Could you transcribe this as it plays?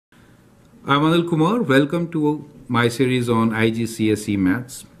I'm Anil Kumar. Welcome to my series on GCSE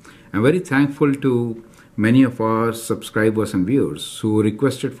Maths. I'm very thankful to many of our subscribers and viewers who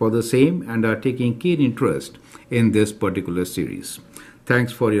requested for the same and are taking keen interest in this particular series.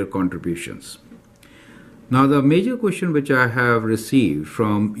 Thanks for your contributions. Now, the major question which I have received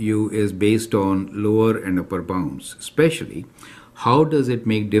from you is based on lower and upper bounds, especially how does it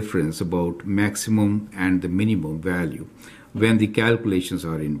make difference about maximum and the minimum value when the calculations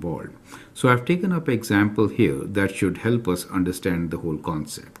are involved. So I've taken up an example here that should help us understand the whole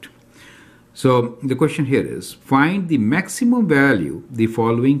concept. So the question here is, find the maximum value the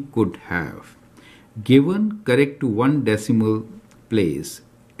following could have. Given correct to one decimal place,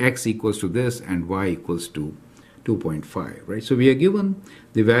 x equals to this and y equals to 2.5, right? So we are given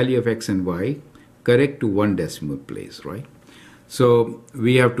the value of x and y correct to one decimal place, right? So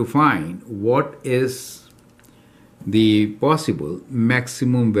we have to find what is the possible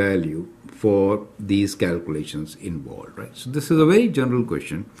maximum value for these calculations involved, right? So this is a very general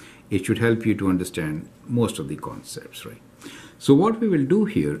question. It should help you to understand most of the concepts, right? So what we will do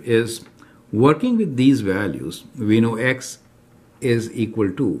here is, working with these values, we know x is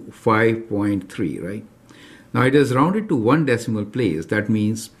equal to 5.3, right? Now it is rounded to one decimal place. That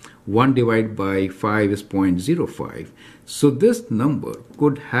means 1 divided by 5 is 0.05. So this number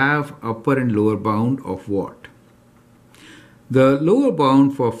could have upper and lower bound of what? The lower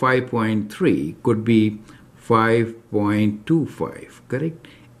bound for 5.3 could be 5.25, correct?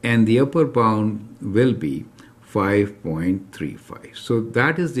 And the upper bound will be 5.35. So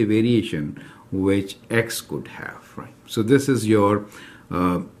that is the variation which x could have, right? So this is your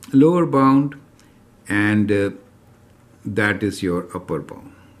lower bound, and that is your upper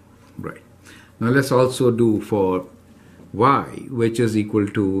bound, right? Now let's also do for y, which is equal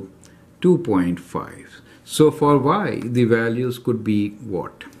to 2.5. So for y, the values could be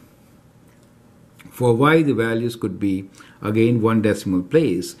what? For y, the values could be, again, one decimal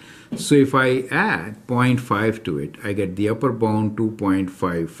place. So if I add 0.5 to it, I get the upper bound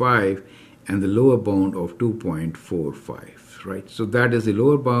 2.55 and the lower bound of 2.45, right? So that is the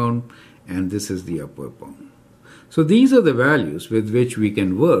lower bound and this is the upper bound. So these are the values with which we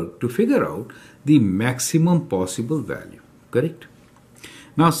can work to figure out the maximum possible value, correct?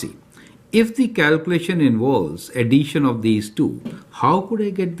 Now see, if the calculation involves addition of these two, how could I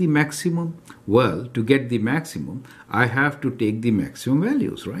get the maximum? Well, to get the maximum, I have to take the maximum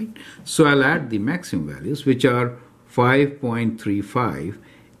values, right? So I'll add the maximum values, which are 5.35,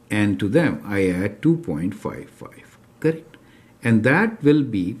 and to them I add 2.55, correct? And that will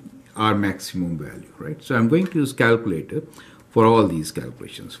be our maximum value, right? So I'm going to use calculator for all these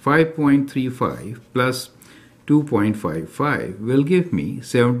calculations. 5.35 plus 2.55 will give me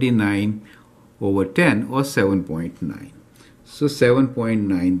 79 over 10 or 7.9. So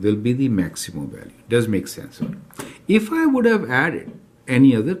 7.9 will be the maximum value. Does make sense, right? If I would have added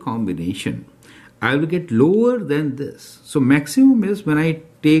any other combination, I will get lower than this. So maximum is when I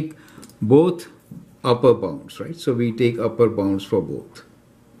take both upper bounds, right? So we take upper bounds for both.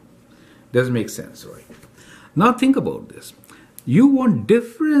 Does make sense, right? Now think about this. You want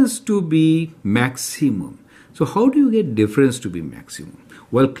difference to be maximum. So how do you get difference to be maximum?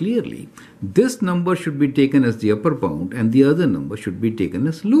 Well, clearly, this number should be taken as the upper bound and the other number should be taken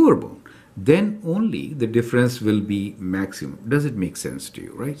as lower bound. Then only the difference will be maximum. Does it make sense to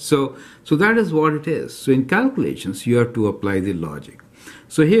you, right? So that is what it is. So in calculations, you have to apply the logic.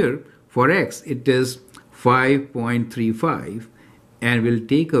 So here, for x, it is 5.35 and we'll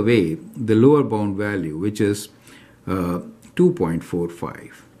take away the lower bound value, which is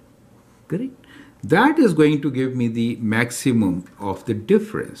 2.45, correct? That is going to give me the maximum of the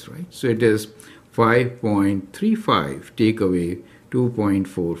difference, right? So it is 5.35 take away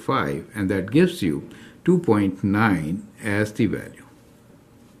 2.45, and that gives you 2.9 as the value.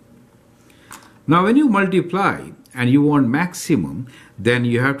 Now when you multiply and you want maximum, then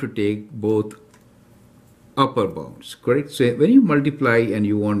you have to take both upper bounds, correct? So when you multiply and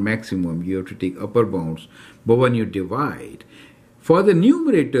you want maximum, you have to take upper bounds, but when you divide, for the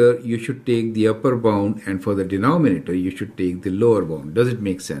numerator, you should take the upper bound, and for the denominator, you should take the lower bound. Does it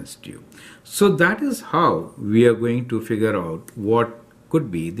make sense to you? So that is how we are going to figure out what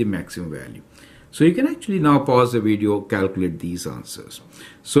could be the maximum value. So you can actually now pause the video, calculate these answers.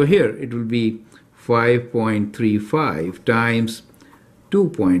 So here it will be 5.35 times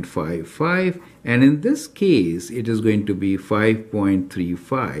 2.55, and in this case it is going to be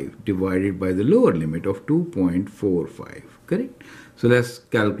 5.35 divided by the lower limit of 2.45, correct? So let's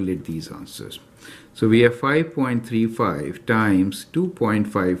calculate these answers. So we have 5.35 times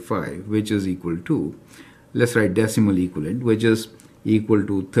 2.55, which is equal to, let's write decimal equivalent, which is equal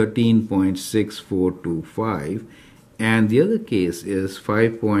to 13.6425, and the other case is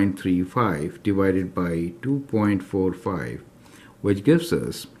 5.35 divided by 2.45, which gives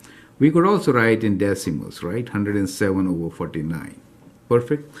us, we could also write in decimals, right? 107/49.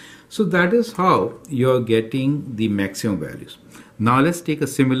 Perfect. So that is how you're getting the maximum values. Now let's take a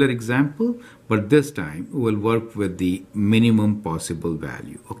similar example, but this time we'll work with the minimum possible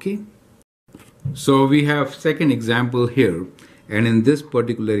value, okay? So we have second example here, and in this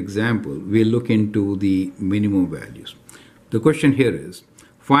particular example, we'll look into the minimum values. The question here is,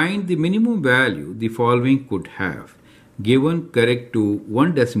 find the minimum value the following could have. Given correct to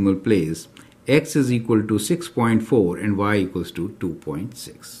one decimal place, x is equal to 6.4 and y equals to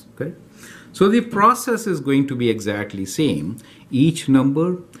 2.6. Okay? So the process is going to be exactly same. Each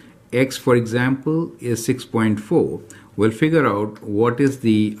number, x for example is 6.4, we'll figure out what is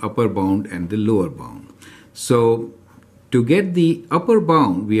the upper bound and the lower bound. So to get the upper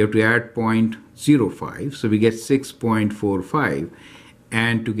bound, we have to add 0.05, so we get 6.45,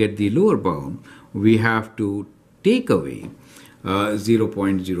 and to get the lower bound, we have to take away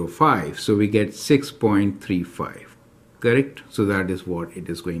 0.05, so we get 6.35, correct? So that is what it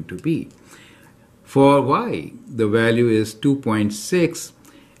is going to be. For y, the value is 2.6,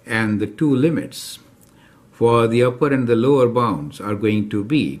 and the two limits for the upper and the lower bounds are going to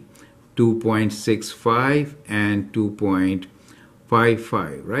be 2.65 and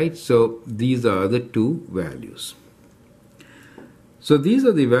 2.55, right? So these are the two values. So these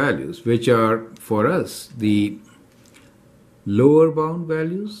are the values which are for us the lower bound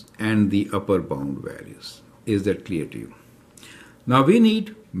values and the upper bound values. Is that clear to you? Now we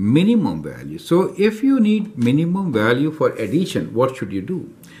need minimum value. So if you need minimum value for addition, what should you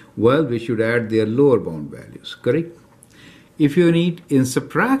do? Well, we should add their lower bound values, correct? If you need in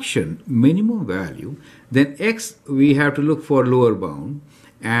subtraction minimum value, then x we have to look for lower bound,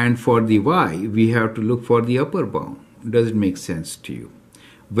 and for the y we have to look for the upper bound. Does it make sense to you?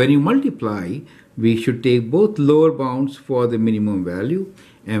 When you multiply, we should take both lower bounds for the minimum value,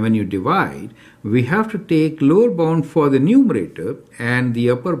 and when you divide, we have to take lower bound for the numerator and the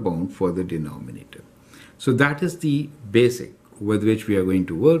upper bound for the denominator. So that is the basic with which we are going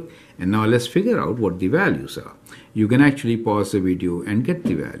to work. And now let's figure out what the values are. You can actually pause the video and get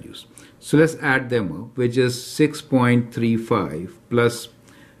the values. So let's add them up, which is 6.35 plus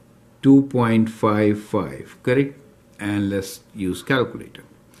 2.55, correct? And let's use calculator.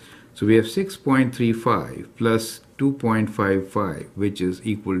 So we have 6.35 plus 2.55, which is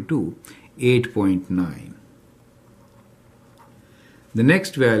equal to 8.9. The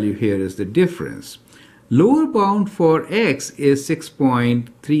next value here is the difference. Lower bound for x is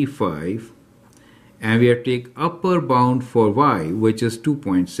 6.35, and we have to take upper bound for y, which is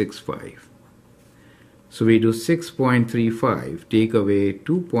 2.65. So we do 6.35, take away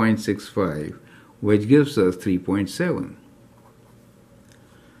 2.65, which gives us 3.7.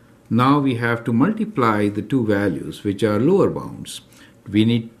 Now we have to multiply the two values, which are lower bounds. We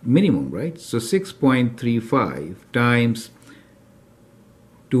need minimum, right? So 6.35 times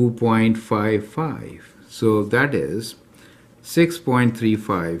 2.55. So that is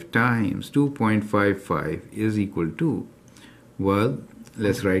 6.35 times 2.55 is equal to, well,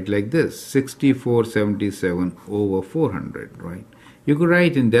 let's write like this, 6477 over 400, right? You could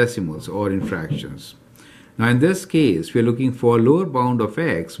write in decimals or in fractions. Now in this case, we are looking for lower bound of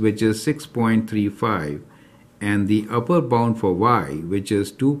x, which is 6.35, and the upper bound for y, which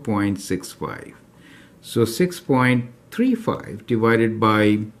is 2.65. So 6.35 divided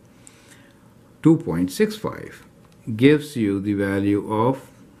by 2.65 gives you the value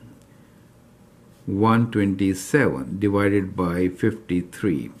of 127 divided by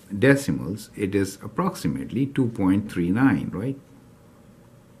 53. Decimals, it is approximately 2.39, right?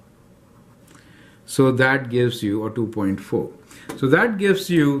 So that gives you, or 2.4. So that gives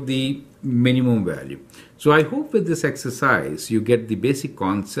you the minimum value. So I hope with this exercise you get the basic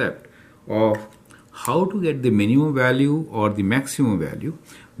concept of how to get the minimum value or the maximum value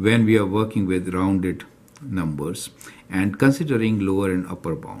when we are working with rounded numbers and considering lower and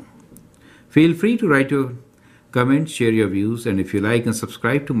upper bound. Feel free to write your comments, share your views, and if you like and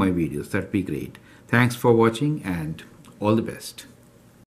subscribe to my videos, that'd be great. Thanks for watching and all the best.